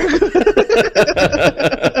cleric!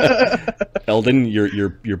 Eldon,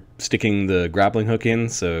 you're sticking the grappling hook in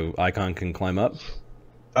so Icon can climb up.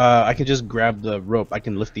 I can just grab the rope. I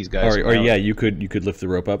can lift these guys. Or yeah, you could lift the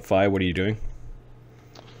rope up. Fi, what are you doing?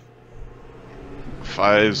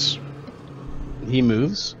 Fives. He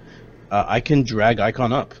moves. I can drag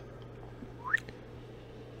Icon up.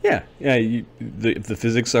 Yeah. The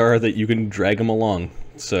physics are that you can drag him along.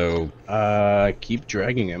 So Keep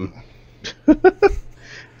dragging him.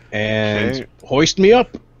 And Okay. hoist me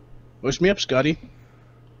up. Hoist me up, Scotty.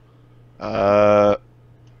 I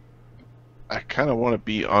kind of want to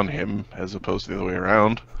be on him as opposed to the other way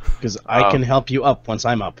around. Because I can help you up once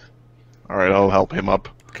I'm up. All right, I'll help him up.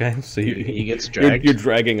 okay, so He gets dragged. You're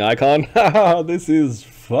dragging Icon. Haha, this is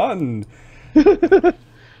fun.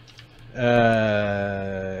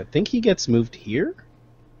 I think he gets moved here.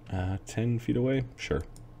 10 feet away. Sure.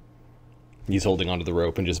 He's holding onto the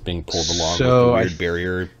rope and just being pulled along So with the weird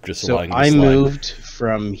barrier, just So allowing him to I slide. moved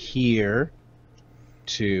from here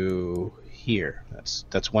to here.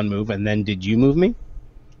 That's one move. And then did you move me?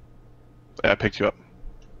 I picked you up.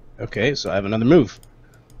 Okay, so I have another move.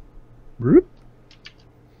 Roop.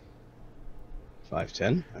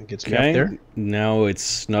 5'10". That gets me up Okay, there. now it's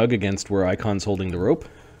snug against where Icon's holding the rope.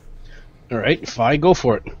 All right, Fi, go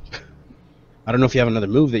for it. I don't know if you have another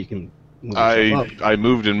move that you can move yourself up. I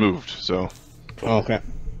moved and moved, so Oh, okay.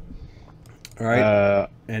 All right,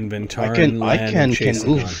 and Ventarin I can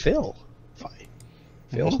chasing move on. Phil. Fi.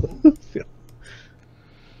 Phil. Phil.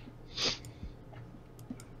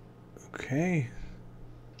 Okay.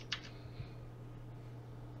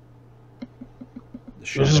 The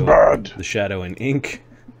This is shadow, bad. the shadow and ink.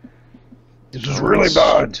 This is really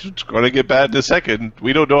bad. it's going to get bad in a second.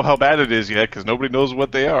 We don't know how bad it is yet because nobody knows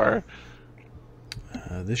what they are.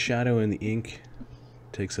 This shadow and the ink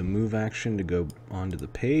takes a move action to go onto the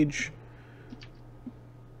page.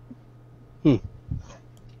 Hmm.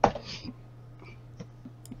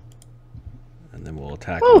 And then we'll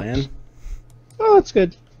attack Oh. Lan. Oh, that's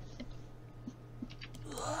good.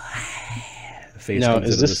 The face Now, comes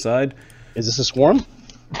is to the this- side. Is this a swarm?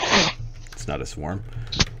 It's not a swarm.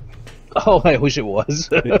 Oh, I wish it was.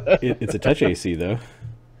 It's a touch AC though.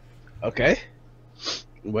 Okay.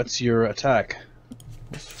 What's your attack?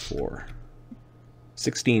 That's 4.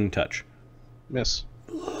 16 touch. Miss.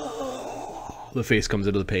 The face comes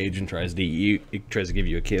into the page and tries to eat you. It tries to give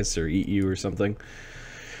you a kiss or eat you or something.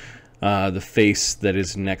 The face that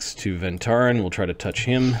is next to Ventarin will try to touch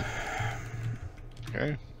him.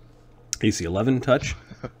 Okay. AC 11 touch.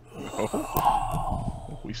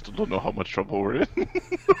 We still don't know how much trouble we're in.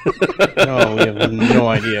 No, we have no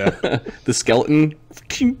idea. The skeleton,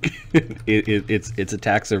 its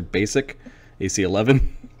attacks are basic. AC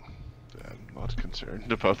 11. I'm not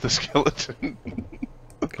concerned about the skeleton.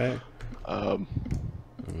 Okay. Let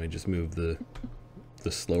me just move the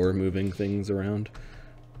slower moving things around.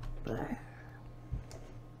 And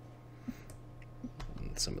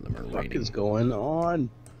some of them are What is raining, going on?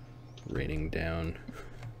 raining down.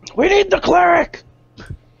 We need the cleric!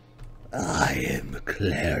 I am a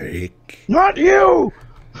cleric. Not you!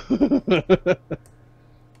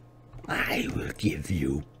 I will give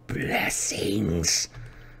you blessings.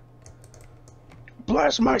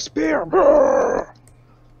 Bless my spear! Brrr.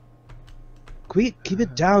 Quick, keep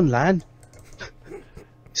it down, Lan.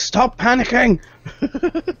 Stop panicking!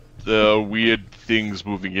 The weird things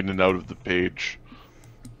moving in and out of the page.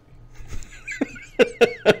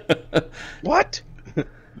 What?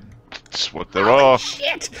 That's what they're all.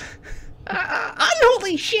 Shit!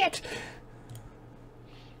 Unholy shit!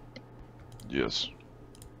 Yes.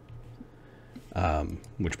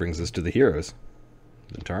 Which brings us to the heroes.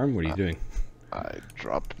 Ventarin, what are you doing? I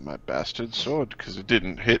dropped my bastard sword because it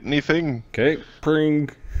didn't hit anything, Okay, pring.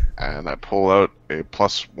 and I pull out a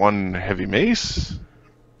 +1 heavy mace.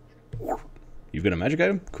 You've got a magic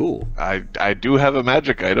item? Cool. I do have a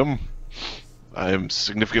magic item. I am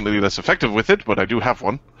significantly less effective with it, but I do have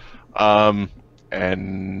one.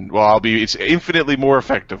 And well, it's infinitely more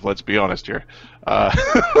effective. Let's be honest here.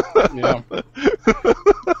 Yeah.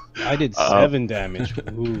 I did 7 damage.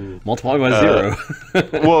 Ooh. Multiply by 0.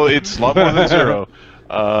 Well, it's a lot more than 0.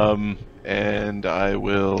 And I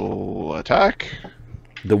will attack.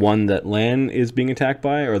 The one that Lan is being attacked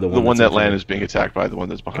by, or the one? The one that's that Lan is being attacked by. The one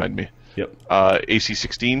that's behind me. Yep. AC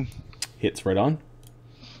 16. Hits right on.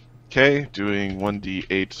 Okay, doing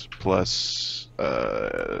 1d8 plus 9.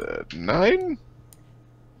 I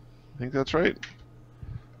think that's right.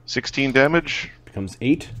 16 damage. Becomes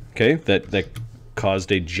 8. Okay, that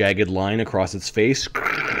caused a jagged line across its face.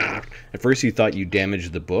 At first, you thought you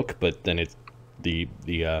damaged the book, but then the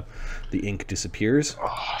ink disappears.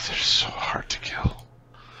 Oh, they're so hard to kill.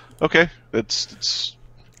 Okay, that's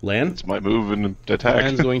Lan? It's my move and attack.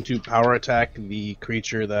 Lan's going to power attack the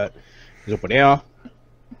creature that is over there.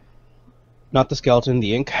 Not the skeleton,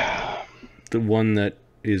 the ink. The one that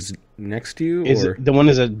is next to you? Is or? it, the one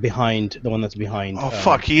is behind. The one that's behind. Oh,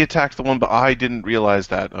 fuck, he attacked the one, but I didn't realize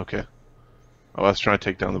that. Okay. Oh, I was trying to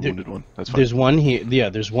take down the wounded one. That's fine. There's one here. Yeah,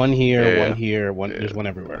 there's one here, Yeah, one here, one. There's one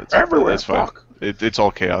everywhere. Everywhere. That's fine. It's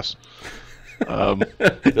all chaos.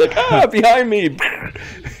 Like, behind me!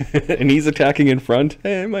 And he's attacking in front.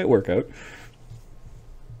 It might work out.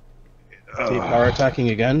 Okay, power attacking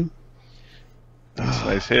again. That's a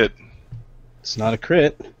nice hit. It's not a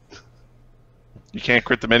crit. You can't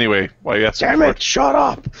crit them anyway. Why you asking Damn for it! Shut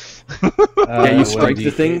up! Yeah, you strike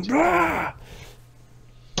the thing.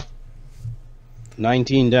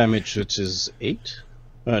 19 damage, which is 8?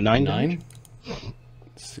 9 damage?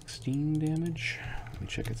 16 damage. Let me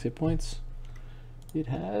check its hit points. It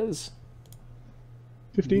has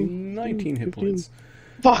 15? 19 hit 15. points.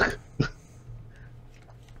 Fuck!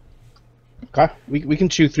 Okay, we can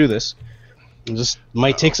chew through this. It just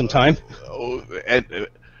might take some time. And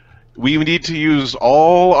we need to use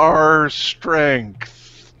all our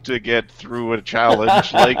strength to get through a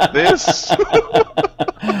challenge like this.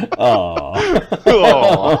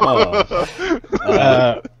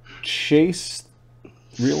 Chase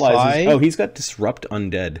realizes... Oh, he's got Disrupt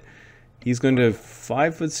Undead. He's going to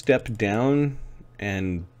 5-foot step down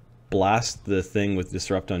and blast the thing with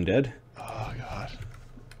Disrupt Undead. Oh,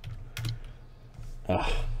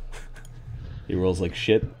 God. He rolls like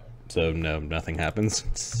shit, so no, nothing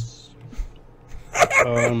happens.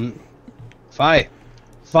 Fi,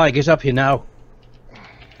 get up here now.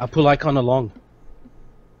 I'll pull Icon along.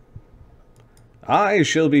 I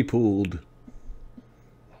shall be pulled.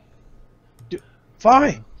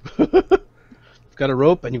 Fi! You've got a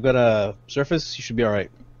rope and you've got a surface, you should be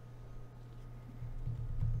alright.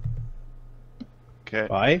 Okay.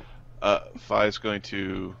 Fi? Fi's going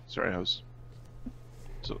to... Sorry,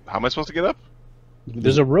 So, how am I supposed to get up?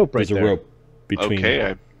 There's a rope right There's there. a rope between...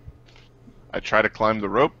 Okay, I try to climb the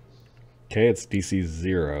rope. Okay, it's DC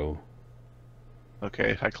 0.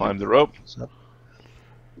 Okay, I climb the rope.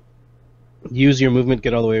 Use your movement,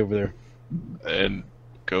 get all the way over there. And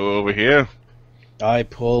go over here. I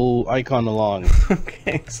pull Icon along.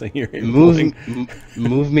 Okay, so you're Move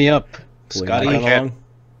me up, pulling Scotty. Icon along.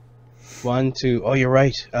 1, 2. Oh, you're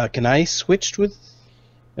right. Can I switch with?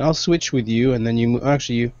 I'll switch with you, and then you.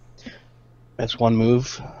 Actually, you. That's one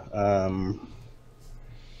move. Can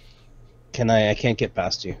I? I can't get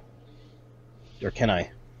past you. Or can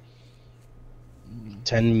I?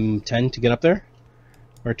 10 to get up there,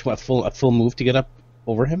 or a full move to get up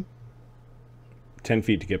over him. 10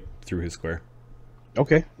 feet to get through his square.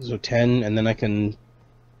 Okay, so 10, and then I can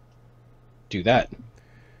do that.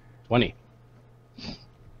 20.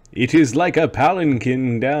 It is like a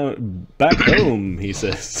palanquin down back home, he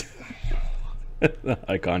says.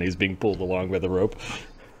 Icon is being pulled along by the rope.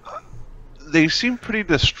 They seem pretty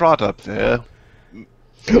distraught up there.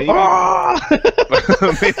 Maybe... Oh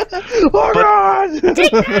God! Take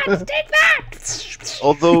that!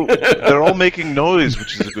 Although they're all making noise,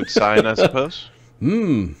 which is a good sign, I suppose.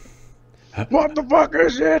 What the fuck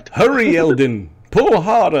is it? Hurry, Eldon! Pull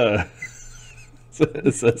harder!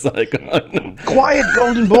 Says Icon. Quiet,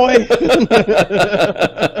 golden boy!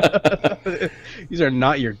 These are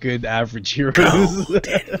not your good average heroes.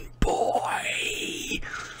 Golden boy.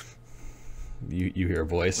 You hear a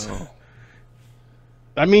voice. Oh.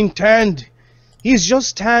 I mean, tanned. He's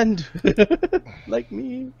just tanned. Like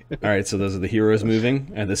me. Alright, so those are the heroes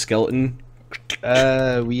moving, and the skeleton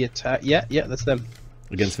We attack. Yeah, that's them.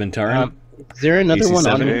 against Ventara. Is there another AC one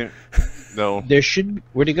on 7? him? Okay. No, There should be.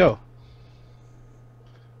 Where'd he go?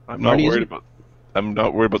 I'm not Marty, is worried it- about. I'm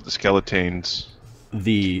not worried about the skeletons.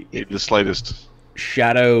 The The slightest.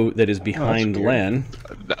 shadow that is behind weird. Lan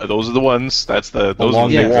Those are the ones. Those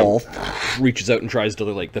along are the the wall reaches out and tries to,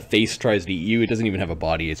 like, the face tries to eat you. It doesn't even have a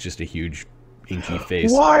body, it's just a huge inky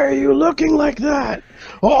face. Why are you looking like that?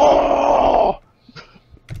 Oh!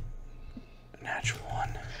 Natural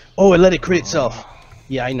one. Oh, it let it crit itself.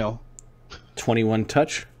 Yeah, I know. 21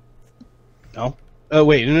 touch. No. Oh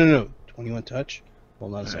wait, no. 21 touch.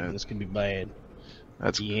 Hold on a second. This could be bad.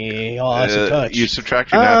 That's Yeah, oh, that's a touch. You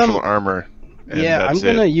subtract your natural armor. And Yeah, I'm that's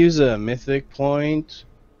gonna it. use a mythic point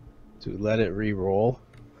to let it re-roll.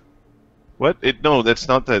 What? No, that's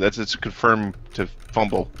not that. It's confirmed to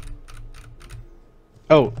fumble.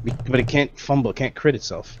 Oh, but it can't fumble. It can't crit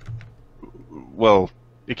itself. Well,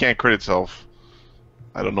 it can't crit itself.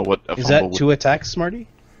 I don't know what a Is fumble that 2 attacks, Smarty?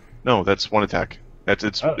 No, that's 1 attack. Oh.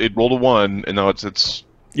 It rolled a 1, and now it's.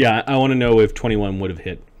 Yeah, I want to know if 21 would have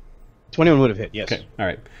hit. 21 would have hit. Yes. Okay. All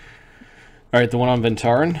right. All right. The one on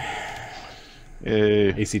Ventarn.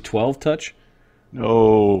 Eh, AC 12 touch.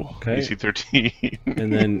 no. Okay. AC 13.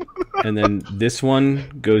 And then this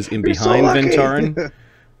one goes in behind Ventarn,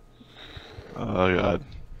 Oh god.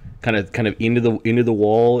 kind of into the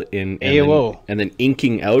wall and AOO. then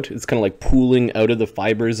inking out. It's kind of like pooling out of the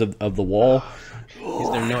fibers of the wall. Is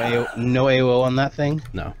there no AOO on that thing?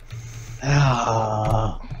 No.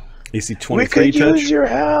 Ah. AC We 23 could touch. use your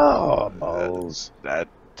help, balls. That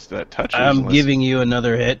touches. I'm unless- giving you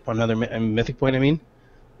another hit, another mythic point. I mean,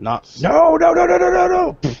 not. No.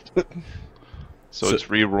 So it's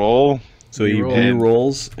re-roll. So he Reroll.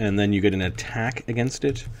 re-rolls, and then you get an attack against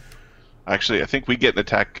it. Actually, I think we get an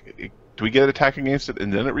attack. Do we get an attack against it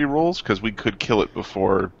and then it re-rolls? Because we could kill it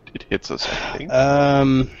before it hits us. I think.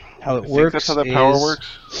 How it I works think that's how that power is-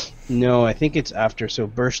 works. No, I think it's after. So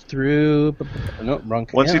burst through. No, wrong.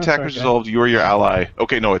 Once yeah, the attack sorry, is okay. resolved, you or your ally.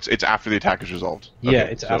 Okay, no, it's after the attack is resolved. Yeah,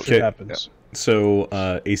 Okay, it's so- after it happens. So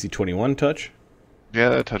AC 21 touch. Yeah,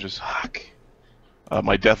 that touches. Fuck.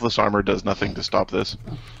 My deathless armor does nothing to stop this,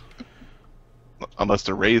 unless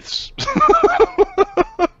they're wraiths.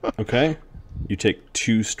 Okay. You take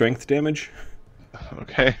 2 strength damage.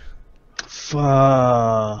 Okay.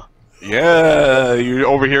 Fuck. Yeah, you're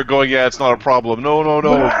over here going, yeah, it's not a problem. No,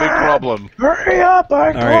 big problem. Hurry up, I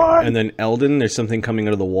All right, and then Eldon, there's something coming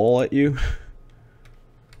out of the wall at you.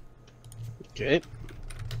 Okay.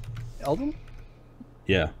 Eldon?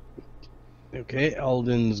 Yeah. Okay,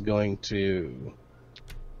 Eldon's going to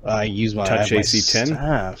use my Touch my AC 10?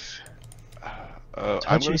 staff. I'm Touch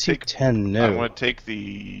going to AC take. 10, I'm no. going to take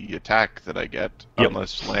the attack that I get, Yep.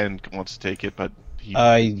 unless Land wants to take it, but he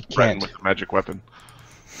I threatened can't. with a magic weapon.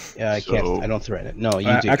 Yeah, I So- can't. I don't threaten it. No, you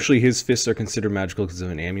take Actually, his fists are considered magical because of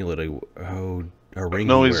an amulet. A ring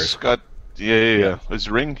No, he he's wears. got. Yeah. His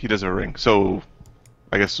ring. He does a ring. So,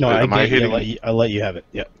 I guess. it. No, am I I hitting? I'll let you have it.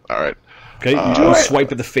 Yeah. All right. Okay, Do you it.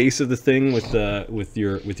 swipe at the face of the thing with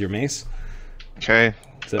your mace. Okay.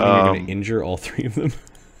 Does that mean you're going to injure all 3 of them?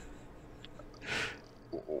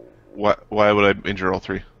 Why would I injure all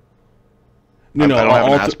 3? No, I don't have an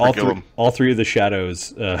all, Asper all, kill three, 'em. all 3 of the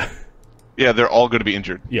shadows. Yeah, they're all going to be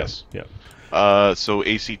injured. Yes. Yeah. So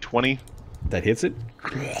AC 20. That hits it.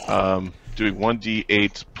 Doing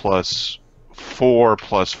 1d8 plus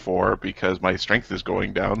 4 because my strength is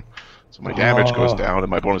going down. So my damage goes down and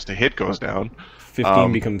my bonus to hit goes down.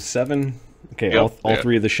 15 becomes 7. Okay, Yep, all yeah.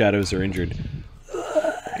 3 of the shadows are injured.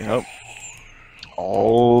 Yep.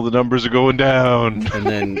 All the numbers are going down. And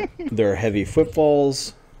then there are heavy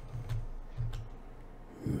footfalls.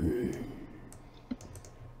 And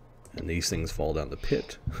these things fall down the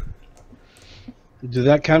pit. Does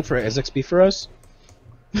that count for as XP for us?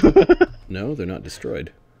 No, they're not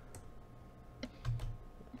destroyed.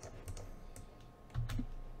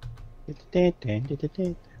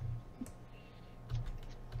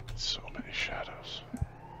 So many shadows.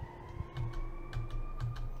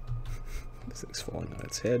 This thing's falling on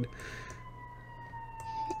its head.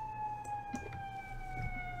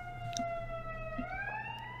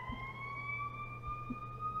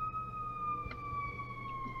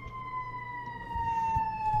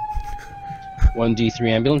 One D3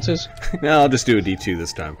 ambulances. No, I'll just do a D2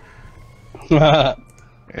 this time.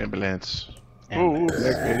 Ambulance. Oh,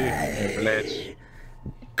 ambulance.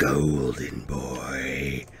 Golden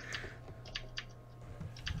boy.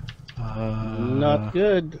 Not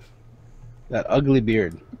good. That ugly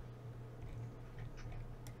beard.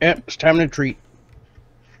 Yep, it's time to retreat.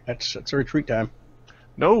 That's a retreat time.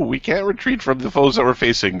 No, we can't retreat from the foes that we're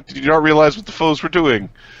facing. Did you not realize what the foes were doing?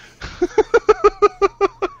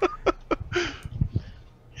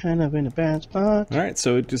 Kind of in a bad spot. Alright,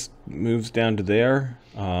 so it just moves down to there.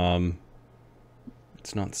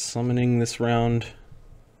 It's not summoning this round.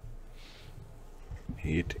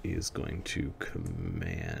 It is going to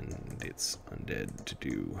command its undead to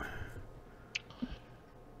do.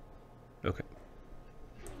 Okay.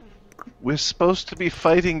 We're supposed to be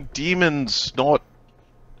fighting demons, not...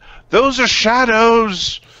 Those are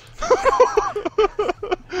shadows!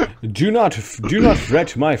 Do not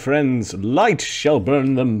fret, my friends. Light shall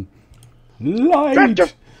burn them. Light!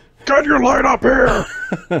 Get your light up here!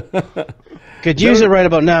 Could use it right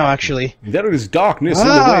about now, actually. There is darkness in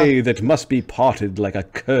the way that must be parted like a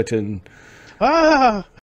curtain. Ah!